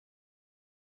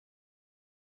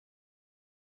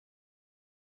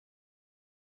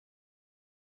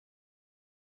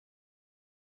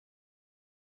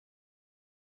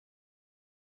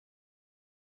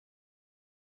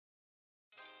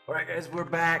All right, guys, we're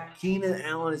back. Keenan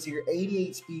Allen is here,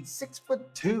 88 speed,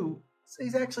 6'2". So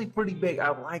he's actually pretty big. I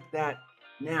like that.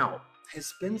 Now, his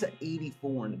spin's at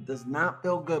 84, and it does not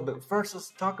feel good. But first,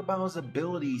 let's talk about his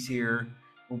abilities here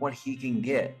and what he can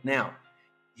get. Now,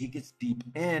 he gets deep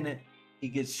in, he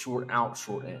gets short out,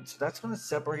 short in. So that's going to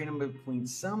separate him between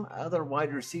some other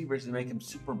wide receivers and make him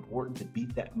super important to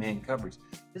beat that man coverage.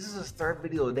 This is his third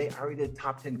video today. I already did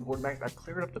top 10 quarterbacks. I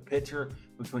cleared up the picture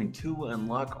between Tua and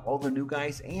Luck, all the new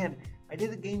guys, and I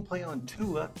did a gameplay on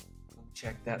Tua.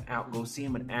 Check that out. Go see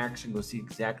him in action. Go see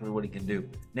exactly what he can do.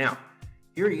 Now,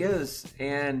 here he is,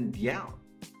 and yeah,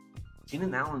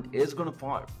 Keenan Allen is going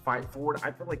to fight forward.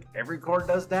 I feel like every card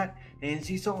does that, and as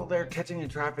you saw there catching in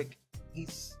traffic, he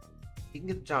can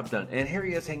get the job done. And here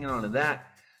he is hanging on to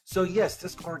that. So yes,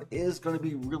 this card is going to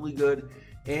be really good,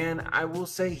 and I will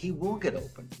say he will get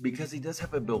open because he does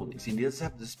have abilities. He does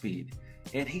have the speed,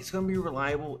 and he's going to be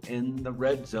reliable in the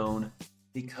red zone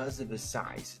because of his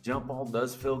size. Jump ball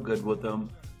does feel good with him.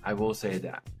 I will say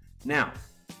that. Now,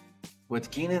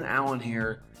 with Keenan Allen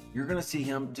here, you're going to see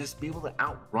him just be able to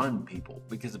outrun people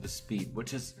because of his speed,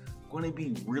 which is going to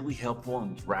be really helpful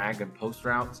in drag and post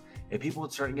routes. If people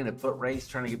would start getting a foot race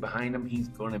trying to get behind him, he's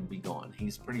going to be gone.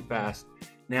 He's pretty fast.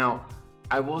 Now,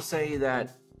 I will say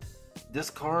that this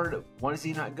card, what is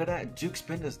he not good at? Juke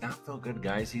spin does not feel good,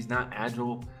 guys. He's not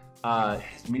agile.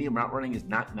 His medium route running is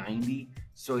not 90.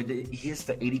 So he hits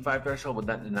the 85 threshold, but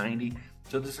not the 90.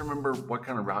 So just remember what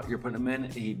kind of route you're putting him in.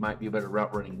 He might be a better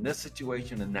route running in this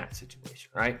situation than that situation,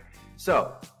 right?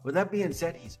 So with that being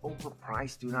said, he's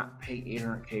overpriced. Do not pay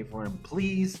 $800K for him.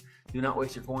 Please do not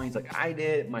waste your coins like I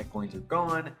did. My coins are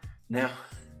gone. Now,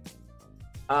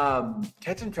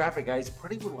 catching traffic, guys,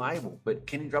 pretty reliable, but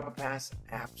can he drop a pass?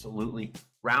 Absolutely.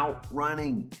 Route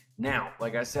running. Now,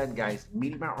 like I said, guys,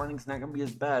 medium route running is not going to be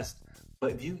his best,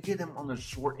 but if you get him on the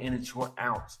short in and short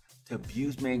outs to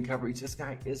abuse man coverage, this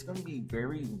guy is going to be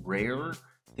very rare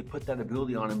to put that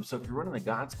ability on him. So if you're running a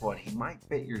God squad, he might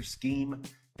fit your scheme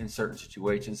in certain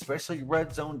situations, especially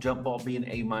red zone jump ball being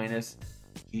A-.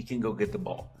 He can go get the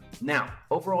ball. Now,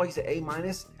 overall, he's an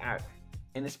A-,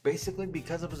 and it's basically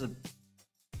because of his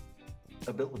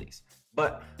abilities.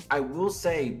 But I will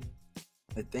say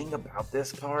the thing about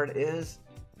this card is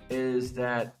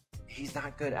that he's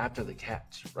not good after the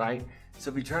catch, right? So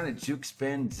if you're trying to juke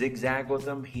spin, zigzag with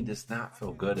him, he does not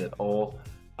feel good at all.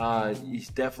 He's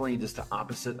definitely just the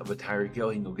opposite of a Tyreek Hill.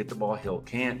 He can go get the ball, Hill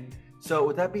can't. So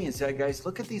with that being said, guys,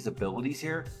 look at these abilities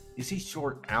here. You see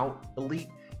short out elite.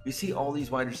 You see all these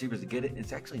wide receivers that get it.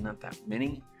 It's actually not that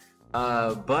many.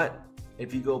 But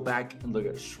if you go back and look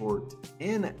at short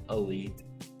in elite,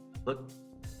 look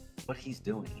what he's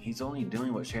doing. He's only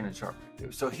doing what Shannon Sharp can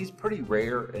do. So he's pretty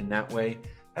rare in that way.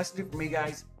 That's it for me,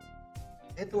 guys.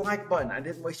 Hit the like button. I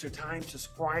didn't waste your time.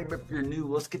 Subscribe if you're new.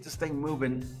 Let's get this thing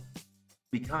moving.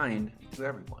 Be kind to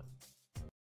everyone.